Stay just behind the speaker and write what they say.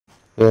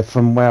Yeah,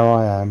 from where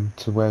I am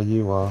to where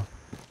you are.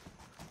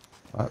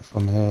 Like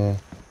from here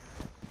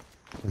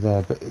to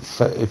there. But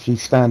so if you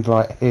stand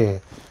right here,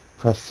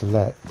 press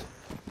select,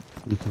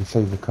 you can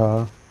see the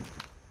car.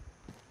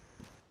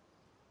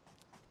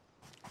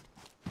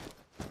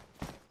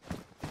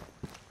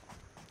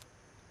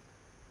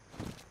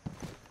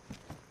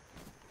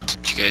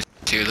 Did you guys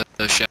hear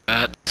those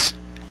shots?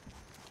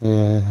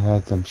 Yeah, I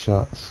had them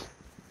shots.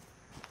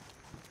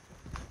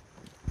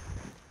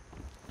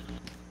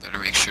 Better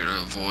make sure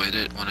to avoid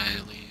it when I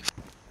leave.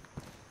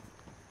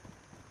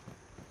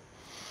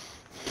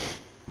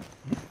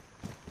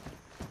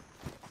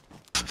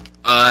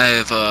 I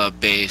have a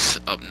base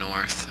up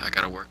north. I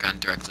gotta work on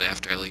directly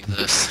after I leave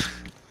this.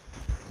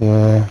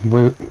 Yeah,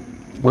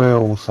 we're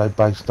also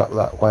based up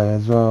that way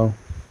as well.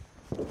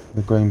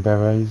 The Green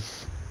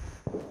Berets.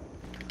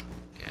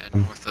 Yeah,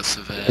 north of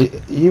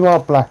Civet. You are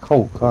Black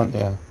Hawk, aren't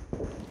you?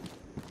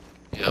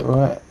 Yep.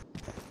 Right.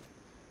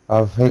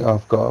 I think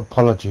I've got an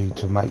apology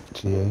to make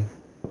to you.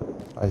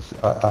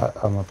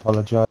 I'm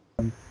apologising.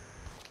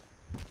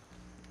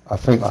 I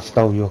think I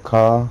stole your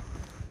car.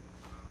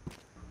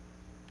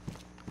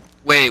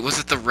 Wait, was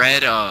it the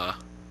red,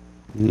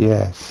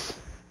 Yes.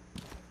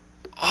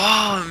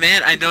 Oh,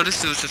 man, I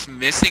noticed it was just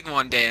missing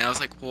one day, and I was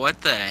like, what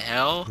the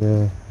hell?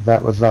 Yeah,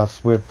 that was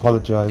us. We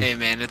apologise. Hey,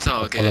 man, it's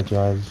all good.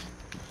 Apologise.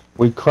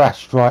 We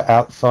crashed right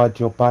outside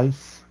your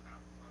base.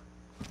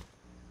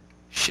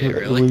 Shit,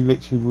 really? We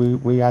literally,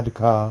 we had a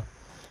car.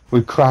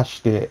 We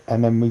crashed it,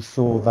 and then we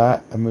saw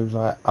that, and we was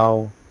like,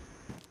 oh,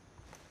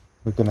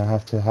 we're going to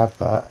have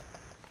that.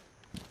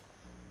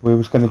 We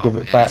was going to give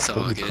it Man, back, it's but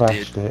all we good,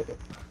 crashed dude. it.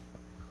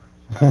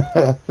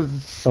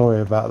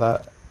 Sorry about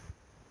that.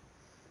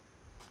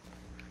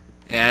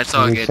 Yeah, it's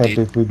all We good, said dude.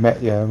 if we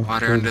met you,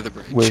 Water under the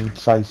bridge. we would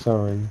say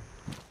sorry.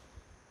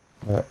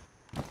 But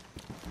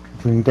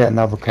if we can get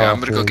another car Yeah, I'm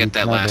gonna for go you, get you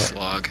that can have last it.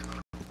 log.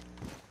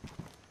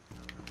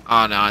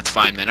 Oh, no, it's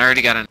fine, man. I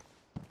already got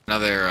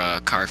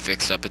another car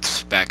fixed up.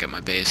 It's back at my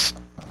base.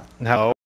 No.